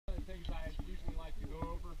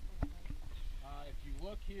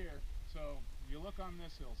look here, so you look on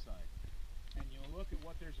this hillside, and you look at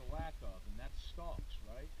what there's a lack of, and that's stalks,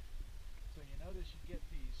 right? So you notice you get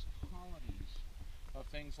these colonies of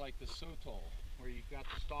things like the sotol, where you've got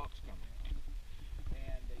the stalks coming out,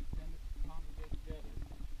 and they tend to congregate together.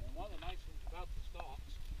 And one of the nice things about the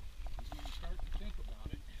stalks is when you start to think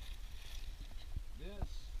about it,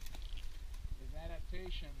 this is an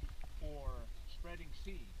adaptation for spreading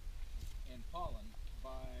seed and pollen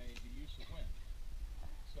by the use of wind.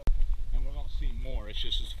 So, and we're going to see more. It's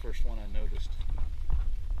just the first one I noticed.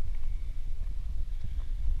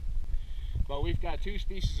 But we've got two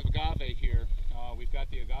species of agave here. We've got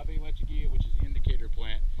the agave lechuguilla, which is the indicator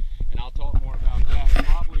plant, and I'll talk more about that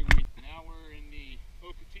probably when now we're in the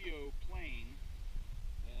Ocotillo plain.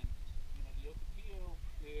 And you know, the Ocotillo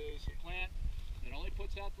is a plant that only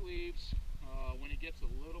puts out the leaves when it gets a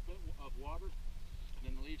little bit of water.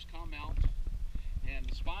 Then the leaves come out, and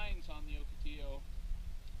the spines on the Ocotillo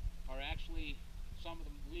are actually some of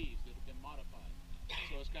the leaves that have been modified.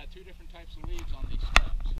 So it's got two different types of leaves on these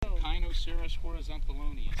stems. Echinoceras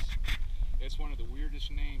horizontaloneus. It's one of the weirdest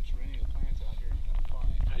names for any of the plants out here you're going to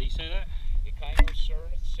find. How do you say that?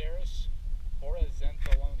 Echinoceras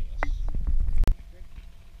horizontaloneus.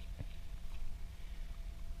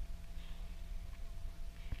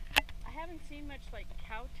 I haven't seen much like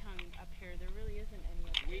cow tongue up here. There really isn't any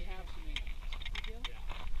up We here. have some in it. You do?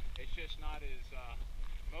 Yeah. It's just not as,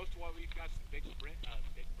 most of what we've got is the big brim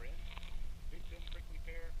prickly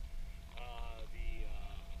pear, the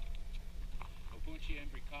Opuntia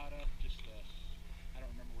imbricata, just I don't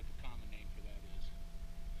remember what the common name for that is,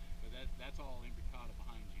 but that's all imbricata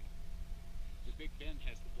behind you. The Big Bend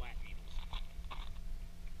has the black needles.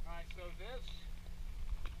 Alright, so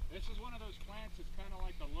this is one of those plants that's kind of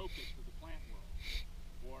like the locust of the plant world,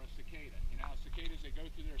 or a cicada. You know, cicadas, they go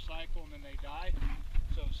through their cycle and then they die.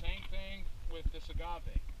 So same thing with this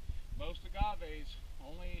agave. Most agaves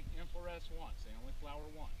only infloresce once, they only flower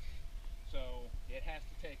once. So it has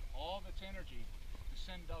to take all of its energy to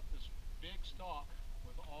send up this big stalk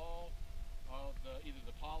with all of either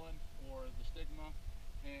the pollen or the stigma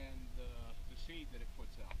and the seed that it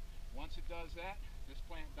puts out. Once it does that, this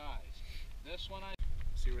plant dies. This one, I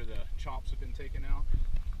see where the chops have been taken out,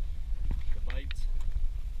 the bites.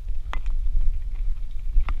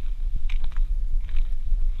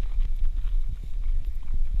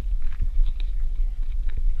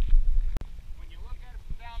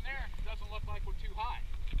 Look like we're too high,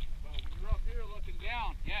 but when you're up here looking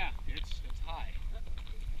down, yeah, it's high.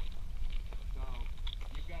 So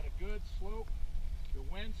you've got a good slope. The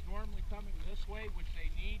wind's normally coming this way, which they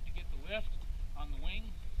need to get the lift on the wing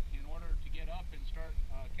in order to get up and start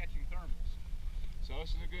catching thermals. So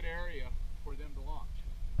this is a good area for them to launch.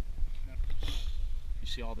 You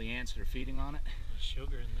see all the ants that are feeding on it? There's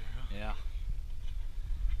sugar in there, huh? Yeah.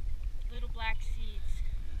 Little black seeds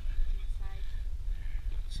inside.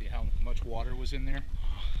 See how much water was in there?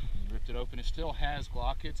 You ripped it open. It still has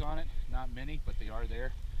glaucids on it. Not many, but they are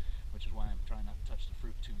there, which is why I'm trying not to touch the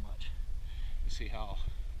fruit too much. You see how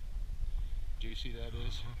juicy that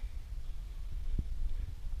is?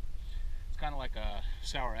 It's kind of like a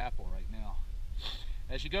sour apple right now.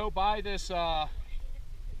 As you go by this fourth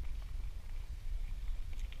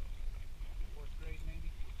grade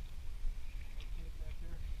maybe? Kid back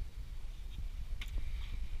there?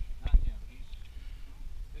 Not him.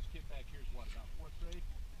 This kid back here is what, about fourth grade?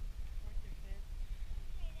 Fourth or fifth.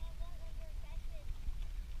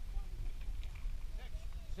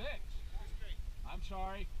 Six? I'm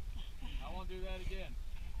sorry. I won't do that again.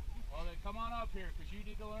 Well, then come on up here because you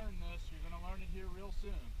need to learn this. You're going to learn it here real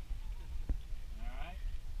soon. Alright?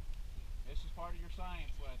 This is part of your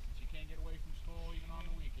science lessons. You can't get away from school even on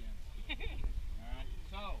the weekends. Alright?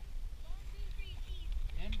 So,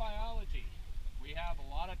 in biology, we have a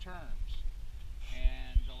lot of terms.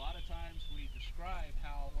 And a lot of times we describe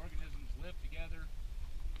how organisms live together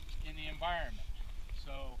in the environment.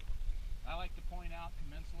 So, I like to point out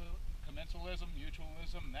commensalism,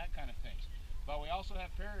 mutualism, that kind of things. But we also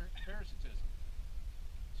have parasitism.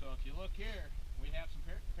 So if you look here, we have some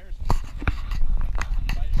parasitism.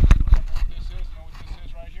 Anybody know what this is? Know what this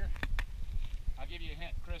is right here? I'll give you a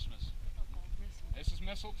hint. Christmas. This is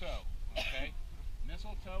mistletoe. Okay?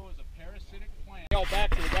 Mistletoe is a parasitic plant.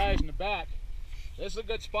 Back to the guys in the back. This is a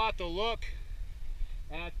good spot to look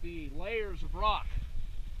at the layers of rock.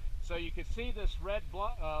 So you can see this red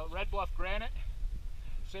bluff granite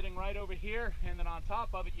sitting right over here, and then on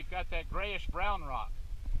top of it you've got that grayish brown rock.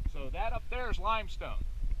 So that up there is limestone.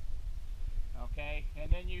 Okay,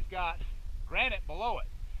 and then you've got granite below it.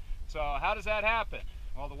 So how does that happen?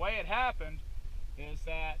 Well, the way it happened is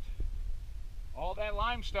that all that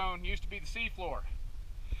limestone used to be the seafloor.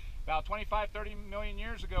 About 25-30 million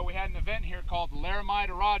years ago, we had an event here called the Laramide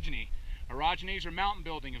orogeny. Orogenies are mountain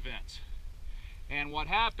building events. And what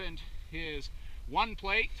happened is one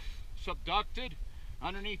plate subducted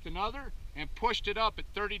underneath another and pushed it up at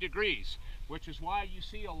 30 degrees, which is why you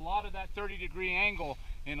see a lot of that 30-degree angle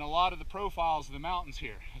in a lot of the profiles of the mountains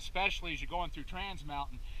here, especially as you're going through Trans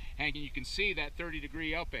Mountain, and you can see that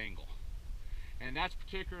 30-degree up angle. And that's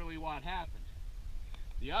particularly what happened.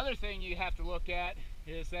 The other thing you have to look at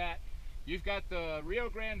is that you've got the Rio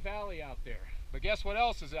Grande Valley out there, but guess what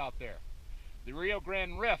else is out there? The Rio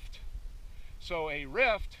Grande Rift. So a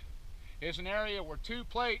rift is an area where two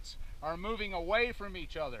plates are moving away from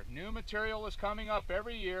each other. New material is coming up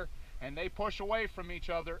every year, and they push away from each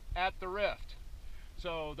other at the rift.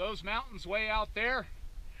 So those mountains way out there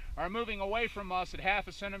are moving away from us at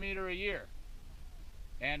 ½ centimeter a year.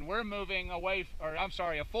 And we're moving away, or I'm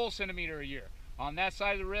sorry, a full centimeter a year. On that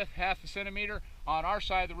side of the rift, ½ centimeter. On our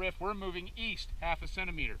side of the rift, we're moving east ½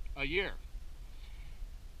 centimeter a year.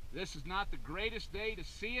 This is not the greatest day to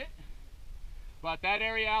see it, but that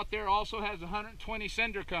area out there also has 120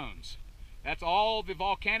 cinder cones. That's all the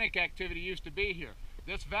volcanic activity used to be here.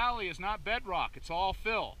 This valley is not bedrock, it's all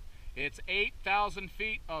fill. It's 8,000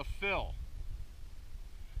 feet of fill.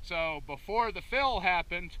 So before the fill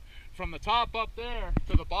happened, from the top up there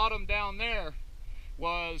to the bottom down there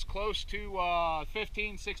was close to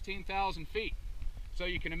 16,000 feet. So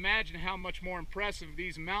you can imagine how much more impressive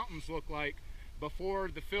these mountains look like before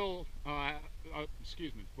the fill,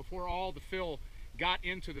 before all the fill got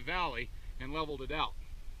into the valley and leveled it out.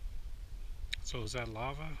 So is that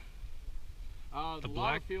lava? The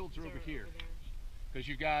lava fields are over here, because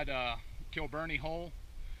you've got Kilburny Hole,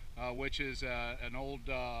 which is an old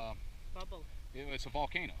bubble. It's a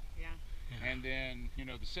volcano. Yeah. And then, you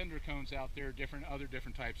know, the cinder cones out there, other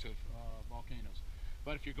different types of volcanoes.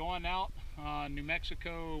 But if you're going out New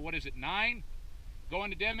Mexico, what is it, 9? Going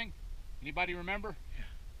to Deming? Anybody remember? Yeah.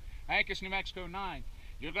 I think it's New Mexico 9.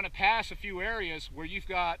 You're going to pass a few areas where you've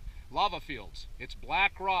got lava fields. It's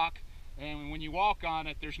black rock, and when you walk on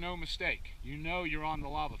it, there's no mistake. You know you're on the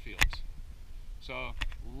lava fields. So a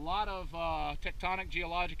lot of tectonic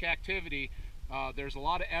geologic activity. There's a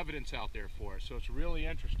lot of evidence out there for it, so it's really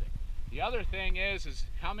interesting. The other thing is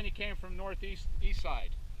how many came from northeast east side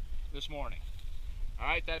this morning? All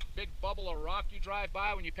right, that big bubble of rock you drive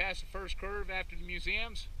by when you pass the first curve after the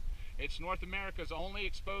museums, it's North America's only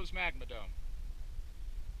exposed magma dome.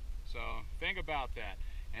 So think about that.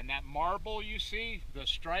 And that marble you see, the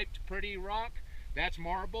striped pretty rock, that's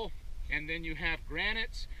marble. And then you have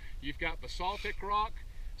granites, you've got basaltic rock.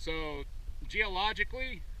 So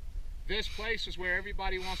geologically, this place is where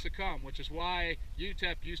everybody wants to come, which is why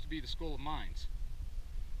UTEP used to be the School of Mines.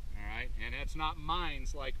 All right, and that's not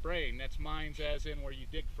mines like brain, that's mines as in where you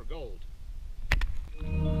dig for gold.